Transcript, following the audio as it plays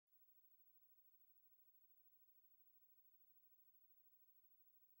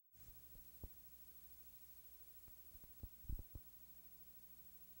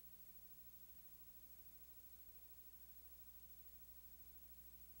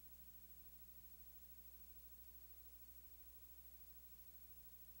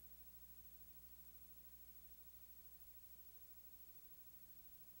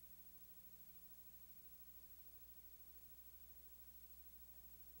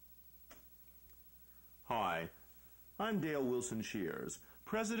Hi, I'm Dale Wilson Shears,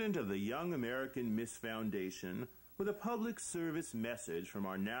 president of the Young American Miss Foundation, with a public service message from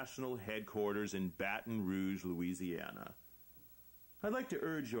our national headquarters in Baton Rouge, Louisiana. I'd like to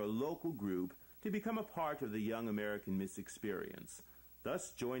urge your local group to become a part of the Young American Miss experience,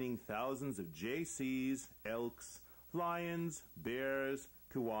 thus joining thousands of JCs, Elks, Lions, Bears,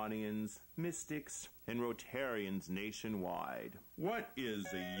 Kiwanians, Mystics, and Rotarians nationwide. What is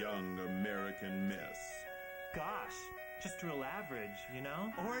a Young American Miss? Gosh, just real average, you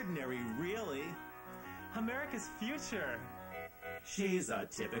know? Ordinary, really. America's future. She's a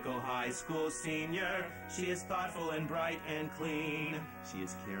typical high school senior. She is thoughtful and bright and clean. She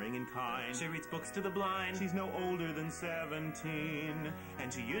is caring and kind. She reads books to the blind. She's no older than 17.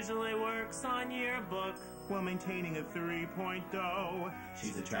 And she usually works on yearbook while maintaining a 3.0.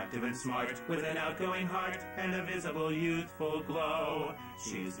 She's attractive and smart, with an outgoing heart and a visible youthful glow.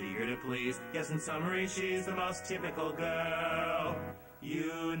 She's eager to please. Yes, in summary, she's the most typical girl.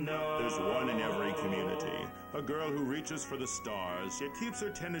 You know. There's one in every community. A girl who reaches for the stars, yet keeps her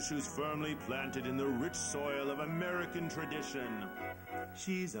tennis shoes firmly planted in the rich soil of American tradition.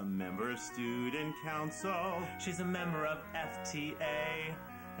 She's a member of student council. She's a member of FTA.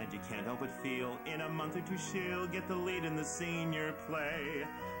 And you can't help but feel, in a month or two she'll get the lead in the senior play.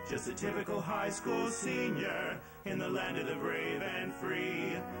 Just a typical high school senior in the land of the brave and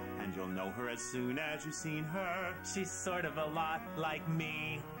free. And you'll know her as soon as you've seen her. She's sort of a lot like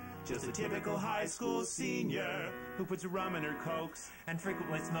me. Just a typical high school senior who puts rum in her cokes and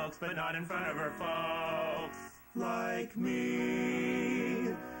frequently smokes, but not in front of her folks. Like me.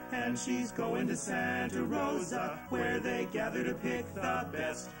 And she's going to Santa Rosa, where they gather to pick the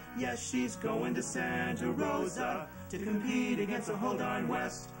best. Yes, she's going to Santa Rosa to compete against the whole darn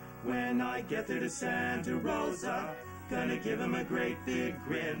West. When I get there to Santa Rosa, gonna give him a great big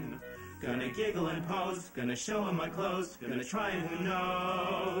grin. Gonna giggle and pose, gonna show him my clothes, gonna try and who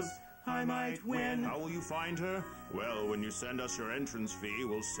knows, I might win. How will you find her? Well, when you send us your entrance fee,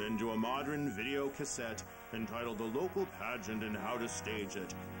 we'll send you a modern video cassette entitled The Local Pageant and How to Stage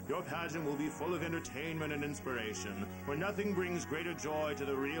It. Your pageant will be full of entertainment and inspiration, where nothing brings greater joy to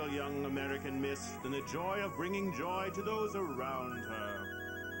the real young American miss than the joy of bringing joy to those around her.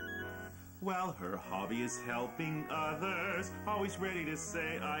 Well, her hobby is helping others, always ready to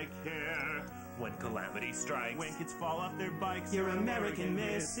say I care. When calamity strikes, when kids fall off their bikes, your American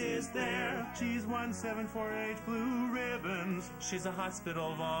Miss is there. She's won 7-4-H blue ribbons. She's a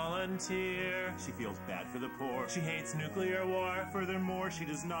hospital volunteer. She feels bad for the poor. She hates nuclear war. Furthermore, she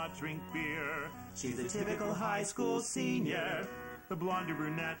does not drink beer. She's a typical high school senior. The blonde or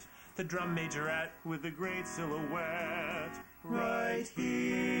brunette. The drum majorette. With a great silhouette. Right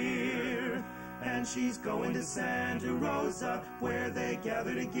here. And she's going to Santa Rosa, where they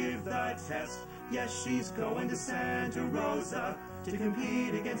gather to give the test. Yes, she's going to Santa Rosa to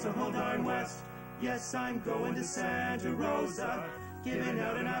compete against the whole darn West. Yes, I'm going to Santa Rosa, giving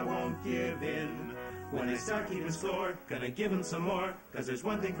out and I won't give in. When I start keeping score, gonna give him some more, 'cause there's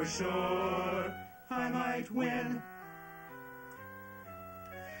one thing for sure, I might win.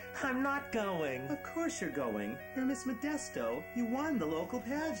 I'm not going. Of course you're going. You're Miss Modesto. You won the local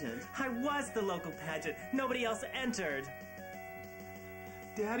pageant. I was the local pageant. Nobody else entered.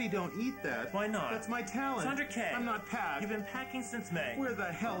 Daddy, don't eat that. Why not? That's my talent. It's under K. I'm not packed. You've been packing since May. Where the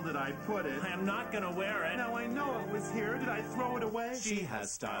hell did I put it? I am not gonna wear it. Now I know it was here. Did I throw it away? She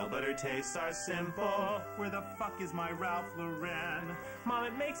has style, but her tastes are simple. Where the fuck is my Ralph Lauren? Mom,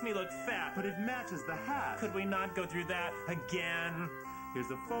 it makes me look fat. But it matches the hat. Could we not go through that again? Here's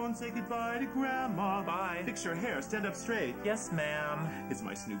the phone, say goodbye to Grandma. Bye. Fix your hair, stand up straight. Yes, ma'am. Is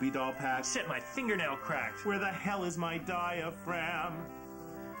my Snoopy doll packed? Shit, my fingernail cracked. Where the hell is my diaphragm?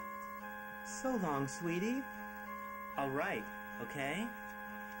 So long, sweetie. All right, okay?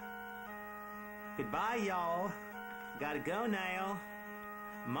 Goodbye, y'all. Gotta go now.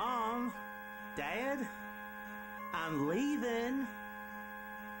 Mom, Dad, I'm leaving.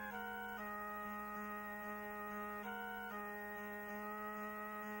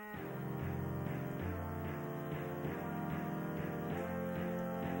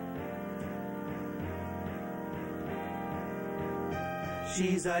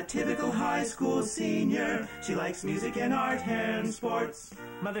 She's a typical high school senior. She likes music and art and sports.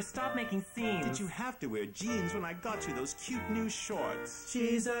 Mother, stop making scenes. Did you have to wear jeans when I got you those cute new shorts?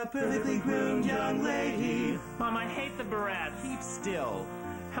 She's a perfectly groomed young lady. Mom, I hate the barrettes. Keep still.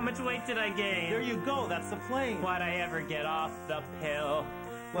 How much weight did I gain? There you go, that's the plane. Why'd I ever get off the pill?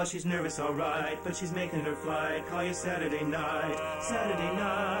 Well, she's nervous, all right, but she's making her flight. Call you Saturday night. Saturday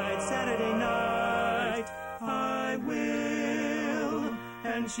night, Saturday night. I will.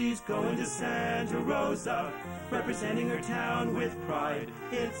 And and she's going to Santa Rosa, representing her town with pride.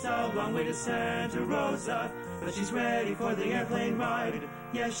 It's a long way to Santa Rosa, but she's ready for the airplane ride.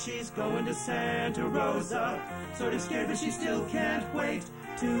 Yes, she's going to Santa Rosa, sort of scared but she still can't wait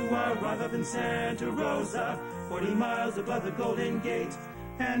to arrive up in Santa Rosa, 40 miles above the Golden Gate.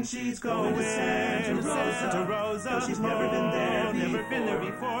 And she's going to Santa Rosa, though she's never been there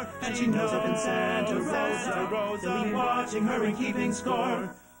before. And she knows up in Santa Rosa, they'll be watching her and keeping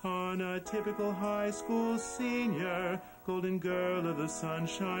score. On a typical high school senior, golden girl of the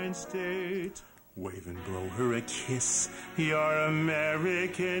Sunshine State. Wave and blow her a kiss, your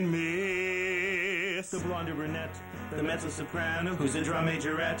American Miss. The blonde or brunette, the mezzo-soprano, who's a drum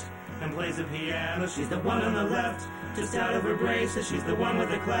majorette and plays the piano. She's the one on the left, just out of her braces. She's the one with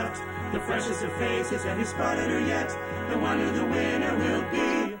the cleft, the freshest of faces. Have you spotted her yet? The one who the winner will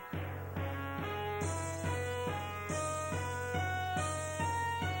be.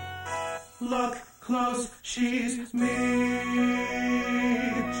 Look close, she's me.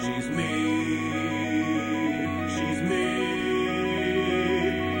 She's me.